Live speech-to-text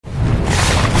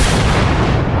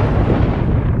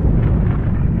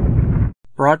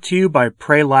Brought to you by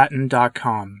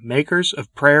PrayLatin.com, makers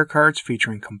of prayer cards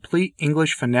featuring complete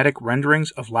English phonetic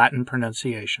renderings of Latin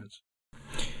pronunciations.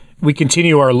 We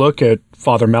continue our look at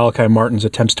Father Malachi Martin's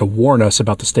attempts to warn us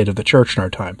about the state of the church in our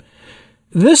time.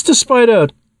 This despite a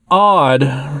odd,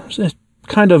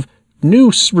 kind of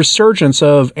new resurgence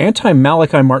of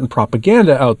anti-Malachi Martin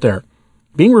propaganda out there,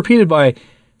 being repeated by,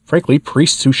 frankly,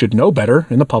 priests who should know better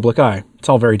in the public eye. It's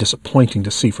all very disappointing to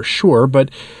see for sure,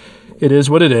 but it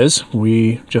is what it is.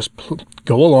 We just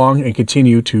go along and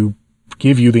continue to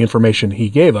give you the information he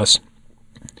gave us.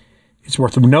 It's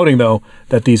worth noting, though,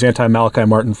 that these anti-Malachi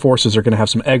Martin forces are going to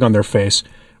have some egg on their face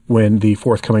when the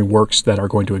forthcoming works that are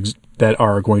going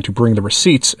to bring the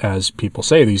receipts, as people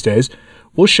say these days,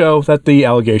 will show that the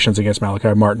allegations against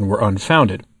Malachi Martin were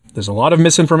unfounded. There's a lot of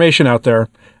misinformation out there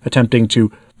attempting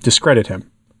to discredit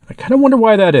him. I kind of wonder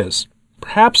why that is.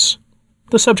 Perhaps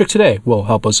the subject today will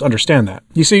help us understand that.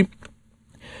 You see,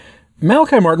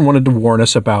 Malachi Martin wanted to warn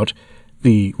us about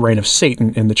the reign of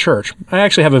Satan in the church. I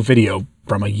actually have a video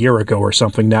from a year ago or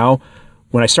something now,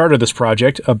 when I started this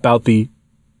project, about the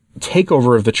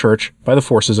takeover of the church by the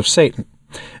forces of Satan.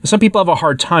 And some people have a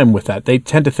hard time with that. They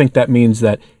tend to think that means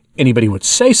that anybody who would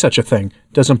say such a thing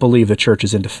doesn't believe the church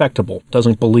is indefectible,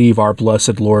 doesn't believe our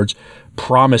blessed Lord's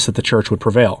promise that the church would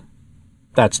prevail.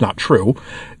 That's not true.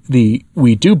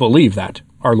 We do believe that.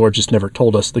 Our Lord just never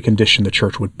told us the condition the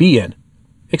church would be in.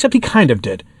 Except he kind of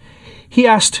did. He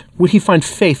asked, would he find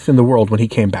faith in the world when he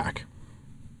came back?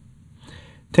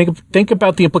 Think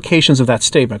about the implications of that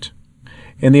statement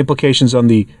and the implications on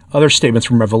the other statements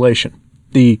from Revelation.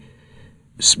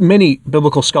 Many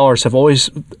biblical scholars have always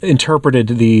interpreted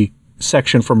the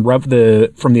section from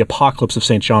the Apocalypse of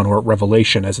St. John, or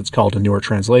Revelation, as it's called in newer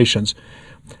translations,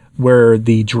 where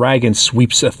the dragon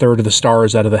sweeps a third of the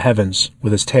stars out of the heavens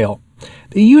with his tail.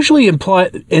 They usually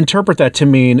interpret that to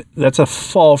mean that's a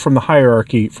fall from the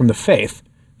hierarchy, from the faith,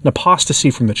 an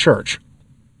apostasy from the church.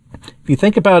 If you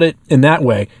think about it in that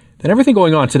way, then everything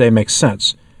going on today makes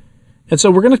sense. And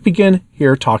so we're going to begin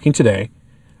here talking today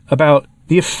about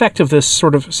the effect of this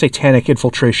sort of satanic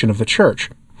infiltration of the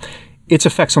church, its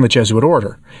effects on the Jesuit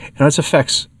order, and its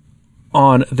effects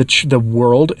on the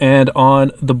world and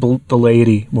on the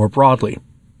laity more broadly.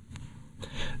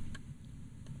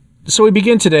 So we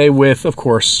begin today with, of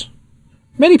course,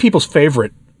 many people's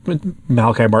favorite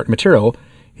Malachi Martin material,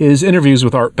 his interviews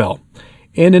with Art Bell.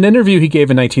 In an interview he gave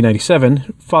in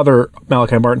 1997, Father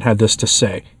Malachi Martin had this to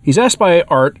say. He's asked by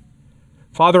Art,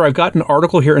 "Father, I've got an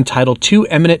article here entitled 'Two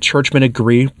Eminent Churchmen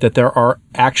Agree That There Are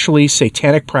Actually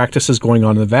Satanic Practices Going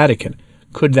On in the Vatican.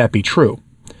 Could that be true?'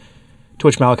 To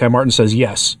which Malachi Martin says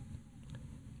yes.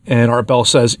 And Art Bell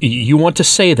says, "You want to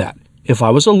say that? If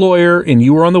I was a lawyer and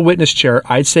you were on the witness chair,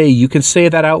 I'd say you can say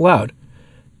that out loud."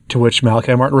 To which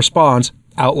Malachi Martin responds,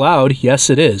 "Out loud, yes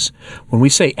it is. When we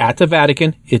say at the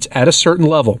Vatican, it's at a certain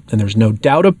level, and there's no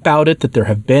doubt about it that there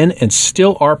have been and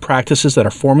still are practices that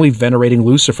are formally venerating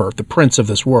Lucifer, the prince of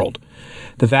this world.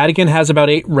 The Vatican has about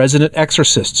 8 resident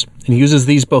exorcists, and uses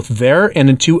these both there and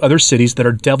in 2 other cities that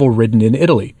are devil-ridden in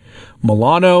Italy,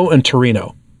 Milano and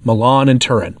Torino, Milan and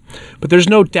Turin. But there's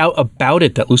no doubt about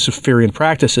it that Luciferian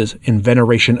practices, in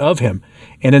veneration of him,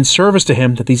 and in service to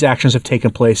him, that these actions have taken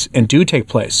place and do take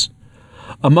place.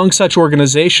 Among such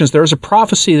organizations, there is a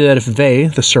prophecy that if they,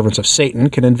 the servants of Satan,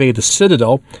 can invade the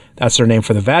citadel, that's their name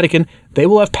for the Vatican, they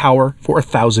will have power for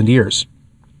 1,000 years.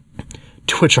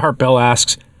 To which Art Bell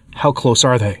asks, how close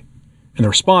are they? And the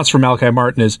response from Malachi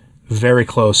Martin is, very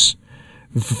close,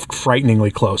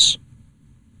 frighteningly close.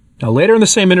 Now later in the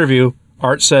same interview,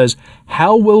 Art says,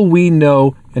 how will we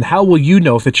know and how will you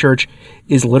know if the church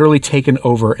is literally taken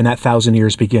over and that 1,000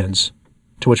 years begins?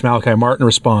 To which Malachi Martin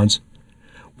responds,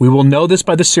 we will know this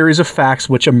by the series of facts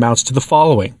which amounts to the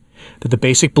following, that the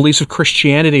basic beliefs of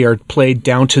Christianity are played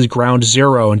down to ground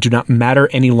zero and do not matter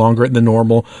any longer in the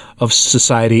normal of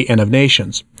society and of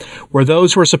nations, where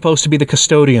those who are supposed to be the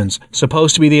custodians,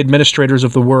 supposed to be the administrators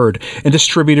of the word and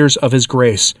distributors of his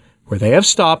grace, where they have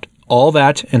stopped all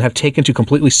that and have taken to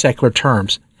completely secular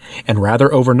terms, and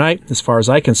rather overnight, as far as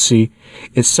I can see,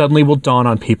 it suddenly will dawn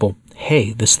on people,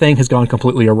 hey, this thing has gone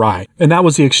completely awry. And that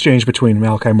was the exchange between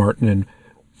Malachi Martin and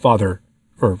Father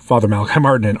Malachi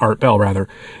Martin and Art Bell, rather.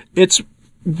 It's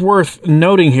worth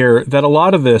noting here that a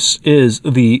lot of this is,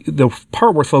 the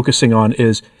part we're focusing on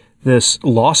is this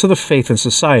loss of the faith in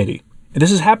society. And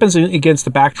this happens against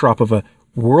the backdrop of a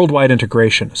worldwide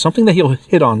integration, something that he'll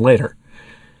hit on later.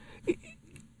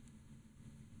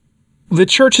 The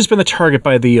church has been the target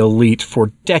by the elite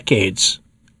for decades,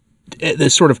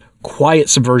 this sort of quiet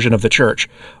subversion of the church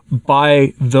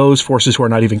by those forces who are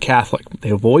not even Catholic. They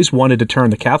have always wanted to turn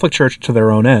the Catholic Church to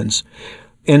their own ends.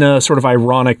 in a sort of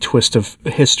ironic twist of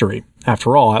history.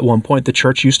 After all, at one point, the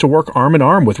church used to work arm in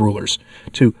arm with rulers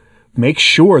to make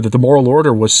sure that the moral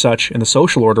order was such and the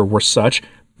social order were such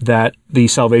that the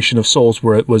salvation of souls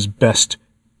was best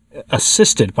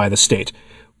assisted by the state.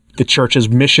 The church's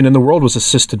mission in the world was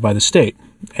assisted by the state,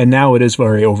 and now it is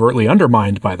very overtly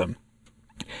undermined by them.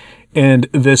 And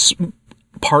this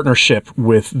partnership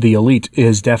with the elite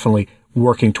is definitely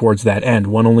working towards that end.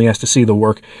 One only has to see the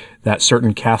work that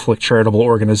certain Catholic charitable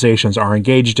organizations are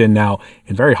engaged in now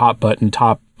in very hot-button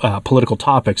political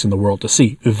topics in the world to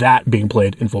see that being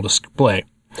played in full display.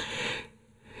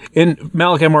 In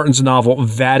Malachi Martin's novel,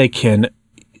 Vatican,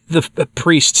 the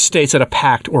priest states that a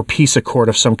pact or peace accord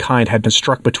of some kind had been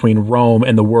struck between Rome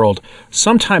and the world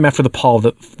sometime after the fall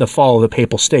of the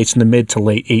Papal States in the mid to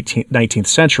late 19th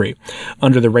century,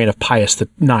 under the reign of Pius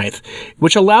IX,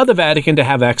 which allowed the Vatican to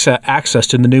have access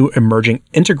to the new emerging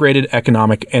integrated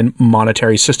economic and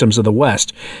monetary systems of the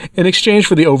West, in exchange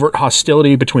for the overt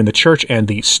hostility between the Church and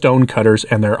the stonecutters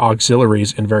and their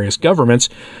auxiliaries in various governments,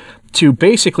 to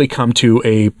basically come to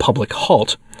a public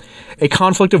halt. A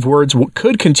conflict of words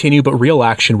could continue, but real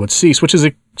action would cease, which is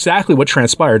exactly what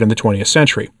transpired in the 20th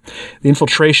century. The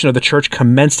infiltration of the church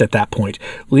commenced at that point,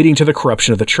 leading to the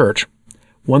corruption of the church.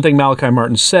 One thing Malachi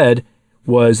Martin said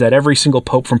was that every single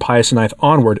pope from Pius IX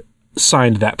onward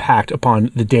signed that pact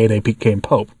upon the day they became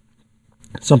pope.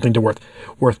 Something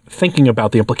worth thinking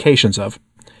about the implications of.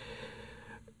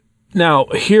 Now,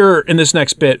 here in this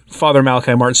next bit, Father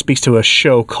Malachi Martin speaks to a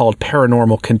show called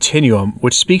Paranormal Continuum,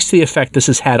 which speaks to the effect this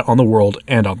has had on the world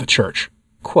and on the church.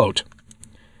 Quote,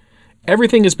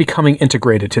 "Everything is becoming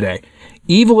integrated today.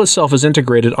 Evil itself is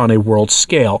integrated on a world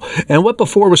scale, and what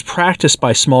before was practiced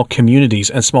by small communities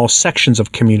and small sections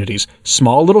of communities,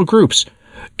 small little groups,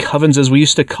 covens as we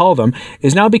used to call them,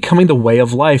 is now becoming the way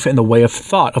of life and the way of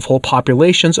thought of whole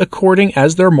populations according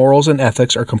as their morals and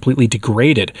ethics are completely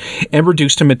degraded and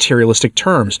reduced to materialistic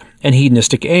terms and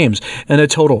hedonistic aims and a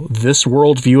total this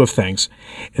world view of things.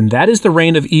 And that is the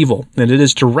reign of evil, and it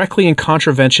is directly in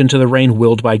contravention to the reign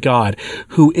willed by God,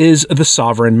 who is the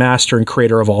sovereign master and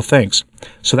creator of all things.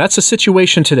 So that's the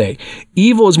situation today.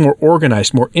 Evil is more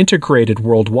organized, more integrated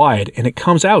worldwide, and it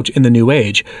comes out in the New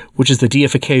Age, which is the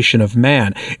deification of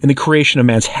man and the creation of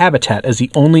man's habitat as the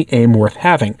only aim worth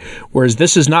having, whereas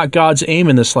this is not God's aim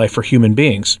in this life for human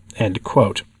beings." End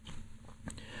quote.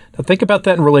 Now think about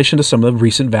that in relation to some of the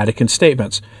recent Vatican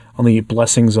statements on the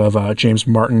blessings of James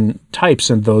Martin types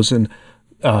and those in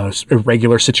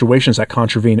irregular situations that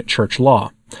contravene church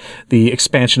law. The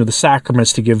expansion of the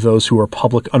sacraments to give those who are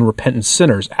public unrepentant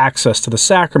sinners access to the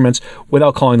sacraments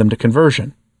without calling them to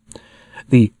conversion.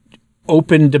 The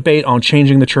open debate on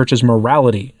changing the church's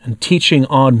morality and teaching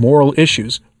on moral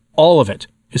issues. All of it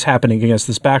is happening against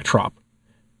this backdrop.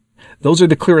 Those are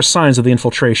the clearest signs of the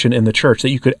infiltration in the church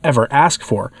that you could ever ask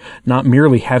for, not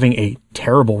merely having a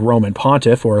terrible Roman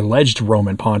pontiff or alleged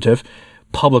Roman pontiff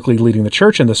publicly leading the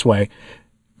church in this way,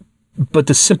 but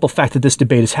the simple fact that this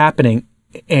debate is happening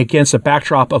against a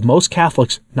backdrop of most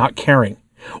Catholics not caring,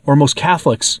 or most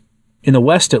Catholics, in the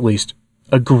West at least,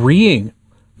 agreeing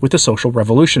with the social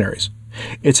revolutionaries.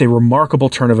 It's a remarkable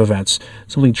turn of events,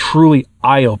 something truly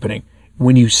eye-opening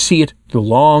when you see it through the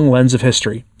long lens of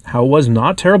history, how it was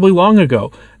not terribly long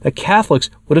ago that Catholics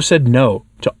would have said no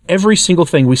to every single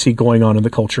thing we see going on in the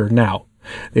culture now.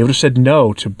 They would have said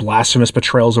no to blasphemous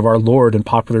portrayals of our Lord in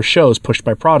popular shows pushed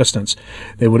by Protestants.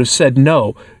 They would have said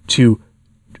no to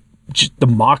the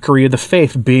mockery of the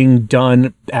faith being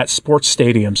done at sports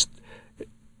stadiums.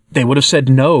 They would have said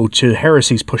no to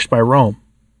heresies pushed by Rome.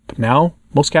 But now,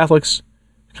 most Catholics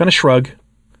kind of shrug.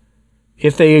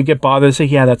 If they get bothered, they say,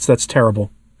 yeah, that's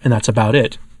terrible. And that's about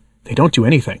it. They don't do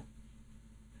anything.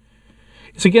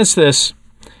 It's against this.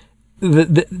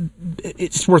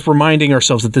 It's worth reminding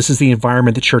ourselves that this is the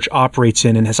environment the church operates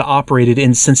in and has operated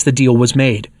in since the deal was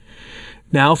made.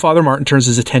 Now, Father Martin turns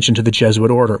his attention to the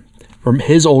Jesuit order, from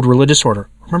his old religious order.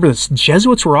 Remember, the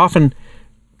Jesuits were often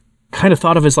kind of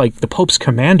thought of as like the Pope's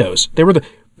commandos. They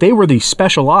were the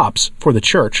special ops for the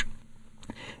church.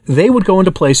 They would go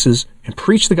into places and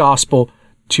preach the gospel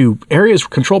to areas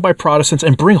controlled by Protestants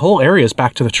and bring whole areas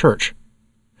back to the church.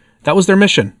 That was their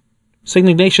mission. St.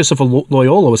 Ignatius of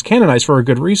Loyola was canonized for a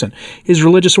good reason. His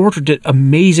religious order did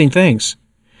amazing things.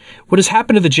 What has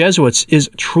happened to the Jesuits is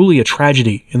truly a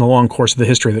tragedy in the long course of the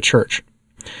history of the church.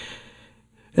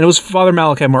 And it was Father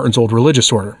Malachi Martin's old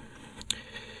religious order.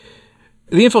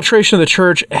 The infiltration of the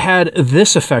church had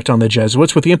this effect on the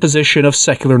Jesuits with the imposition of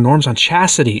secular norms on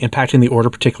chastity, impacting the order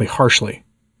particularly harshly.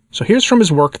 So here's from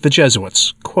his work, The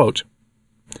Jesuits, quote,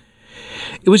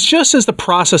 It was just as the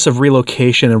process of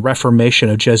relocation and reformation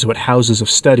of Jesuit houses of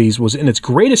studies was in its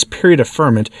greatest period of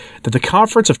ferment that the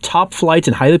conference of top-flight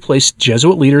and highly placed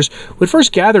Jesuit leaders who had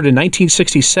first gathered in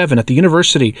 1967 at the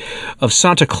University of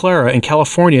Santa Clara in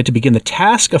California to begin the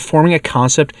task of forming a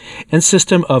concept and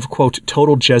system of, quote,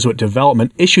 total Jesuit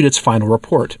development issued its final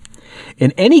report.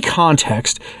 In any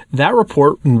context, that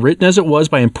report, written as it was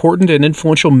by important and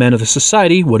influential men of the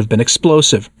society, would have been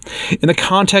explosive. In the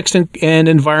context and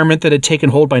environment that had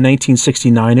taken hold by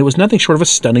 1969, it was nothing short of a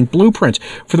stunning blueprint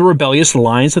for the rebellious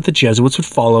lines that the Jesuits would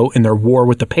follow in their war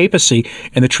with the papacy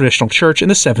and the traditional church in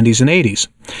the 70s and 80s.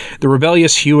 The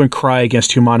rebellious hue and cry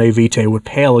against Humanae Vitae would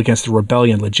pale against the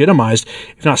rebellion legitimized,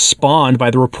 if not spawned,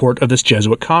 by the report of this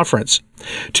Jesuit conference.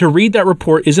 To read that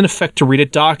report is in effect to read a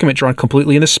document drawn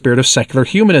completely in the spirit of secular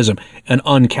humanism and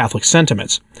un-Catholic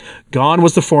sentiments. Gone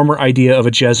was the former idea of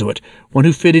a Jesuit, one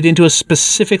who fitted into a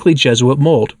specifically Jesuit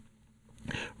mold.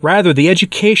 Rather, the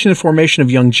education and formation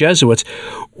of young Jesuits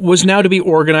was now to be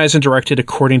organized and directed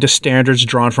according to standards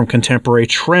drawn from contemporary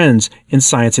trends in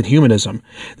science and humanism.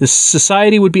 The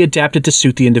society would be adapted to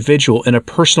suit the individual in a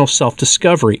personal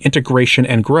self-discovery, integration,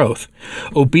 and growth.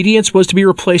 Obedience was to be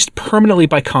replaced permanently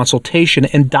by consultation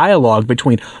and dialogue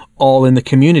between all in the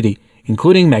community,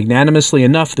 including, magnanimously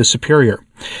enough, the superior.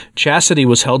 Chastity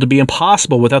was held to be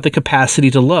impossible without the capacity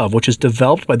to love, which is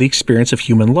developed by the experience of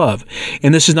human love,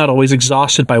 and this is not always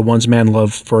exhausted by one's man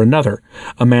love for another.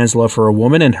 A man's love for a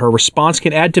woman and her response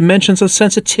can add dimensions of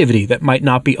sensitivity that might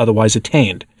not be otherwise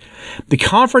attained. The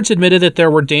conference admitted that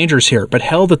there were dangers here, but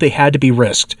held that they had to be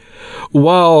risked.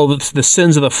 While the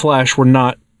sins of the flesh were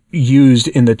not used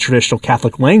in the traditional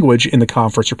Catholic language in the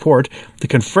conference report, the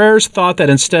confreres thought that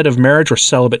instead of marriage or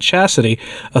celibate chastity,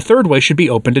 a third way should be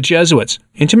open to Jesuits,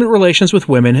 intimate relations with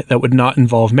women that would not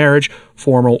involve marriage,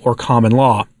 formal or common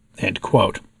law, end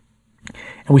quote.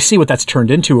 And we see what that's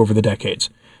turned into over the decades.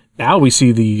 Now we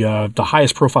see the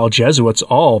highest profile Jesuits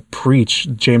all preach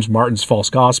James Martin's false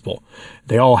gospel.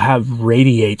 They all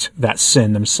radiate that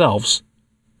sin themselves.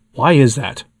 Why is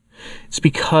that? It's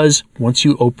because once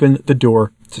you open the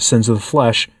door to sins of the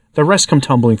flesh, the rest come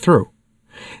tumbling through.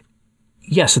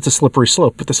 Yes, it's a slippery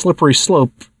slope, but the slippery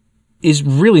slope is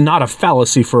really not a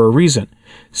fallacy for a reason.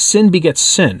 Sin begets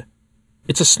sin.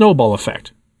 It's a snowball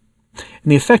effect.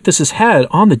 And the effect this has had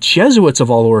on the Jesuits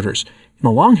of all orders. In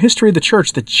the long history of the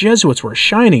church, the Jesuits were a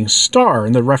shining star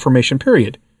in the Reformation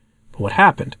period. But what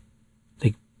happened?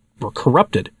 They were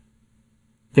corrupted.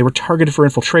 They were targeted for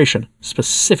infiltration,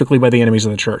 specifically by the enemies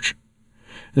of the church.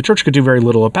 The church could do very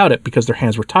little about it because their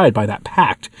hands were tied by that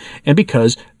pact, and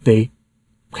because they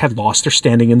had lost their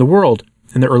standing in the world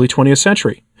in the early 20th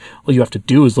century. All you have to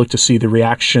do is look to see the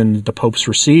reaction the popes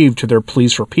received to their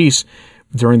pleas for peace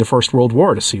during the First World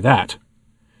War to see that.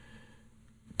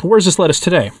 But where does this lead us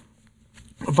today?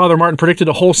 Father Martin predicted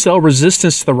a wholesale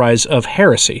resistance to the rise of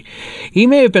heresy. He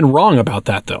may have been wrong about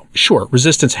that, though. Sure,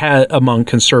 resistance among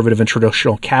conservative and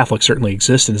traditional Catholics certainly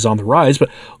exists and is on the rise,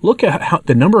 but look at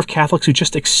the number of Catholics who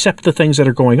just accept the things that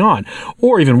are going on,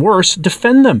 or even worse,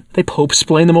 defend them. They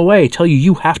pope-splain them away, tell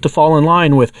you have to fall in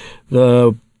line with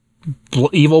the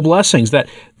evil blessings, that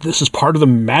this is part of the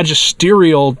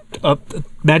magisterial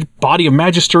body of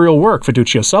magisterial work,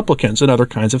 fiducia supplicans, and other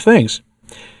kinds of things.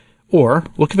 Or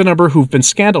look at the number who've been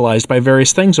scandalized by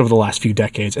various things over the last few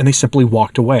decades, and they simply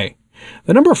walked away.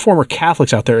 The number of former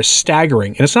Catholics out there is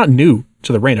staggering, and it's not new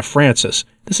to the reign of Francis.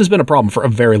 This has been a problem for a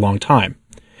very long time.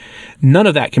 None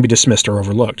of that can be dismissed or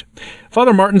overlooked.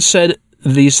 Father Martin said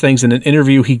these things in an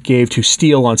interview he gave to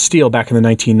Steel on Steel back in the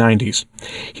 1990s.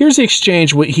 Here's the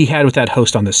exchange he had with that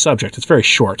host on this subject. It's very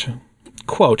short.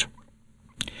 Quote,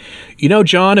 "You know,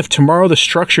 John, if tomorrow the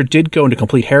structure did go into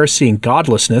complete heresy and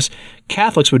godlessness,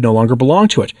 Catholics would no longer belong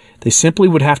to it. They simply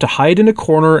would have to hide in a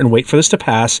corner and wait for this to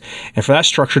pass, and for that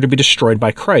structure to be destroyed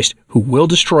by Christ, who will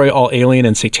destroy all alien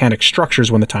and satanic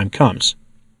structures when the time comes."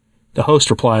 The host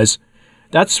replies,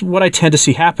 "That's what I tend to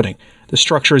see happening. The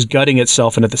structure is gutting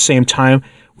itself, and at the same time,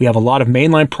 we have a lot of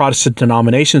mainline Protestant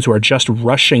denominations who are just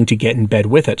rushing to get in bed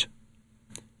with it."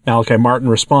 Malachi Martin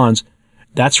responds,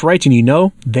 "That's right, and you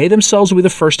know, they themselves will be the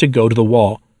first to go to the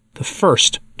wall. The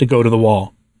first to go to the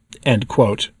wall." End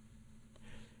quote.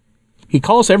 He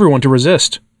calls everyone to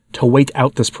resist, to wait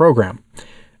out this program.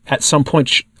 At some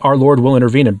point, our Lord will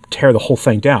intervene and tear the whole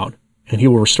thing down, and he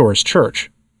will restore his church.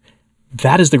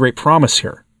 That is the great promise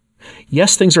here.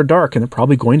 Yes, things are dark, and they're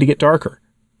probably going to get darker.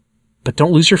 But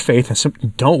don't lose your faith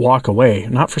and don't walk away,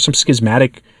 not for some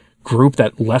schismatic group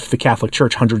that left the Catholic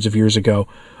Church hundreds of years ago,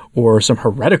 or some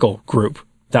heretical group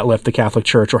that left the Catholic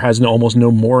Church or has almost no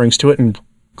moorings to it and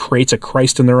creates a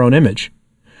Christ in their own image.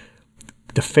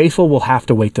 The faithful will have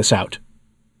to wait this out.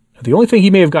 The only thing he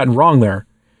may have gotten wrong there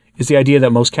is the idea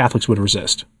that most Catholics would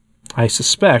resist. I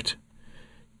suspect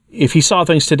if he saw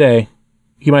things today,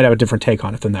 he might have a different take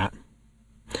on it than that.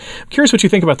 I'm curious what you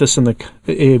think about this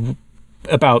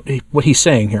about what he's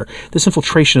saying here. This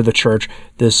infiltration of the church,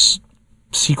 this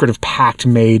secretive pact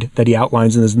made that he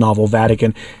outlines in his novel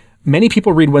Vatican. Many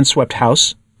people read Windswept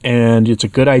House, and it's a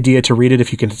good idea to read it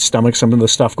if you can stomach some of the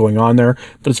stuff going on there,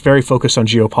 but it's very focused on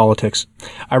geopolitics.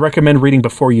 I recommend reading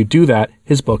before you do that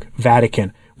his book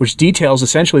Vatican, which details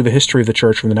essentially the history of the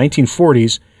church from the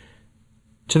 1940s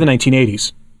to the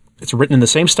 1980s. It's written in the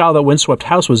same style that Windswept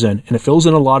House was in, and it fills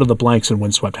in a lot of the blanks in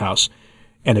Windswept House.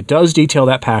 And it does detail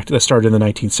that pact that started in the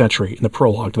 19th century in the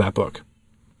prologue to that book.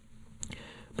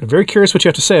 But I'm very curious what you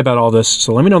have to say about all this,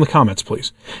 so let me know in the comments,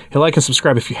 please. Hit like and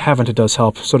subscribe if you haven't, it does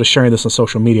help. So does sharing this on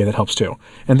social media, that helps too.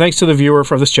 And thanks to the viewer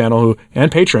for this channel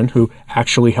and patron who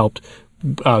actually helped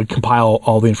compile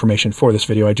all the information for this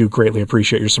video. I do greatly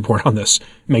appreciate your support on this.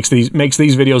 Makes these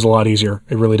videos a lot easier.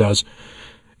 It really does.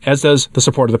 As does the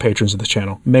support of the patrons of this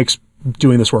channel. Makes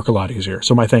doing this work a lot easier.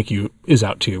 So my thank you is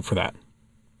out to you for that.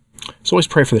 So always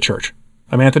pray for the church.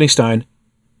 I'm Anthony Stein.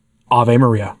 Ave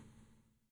Maria.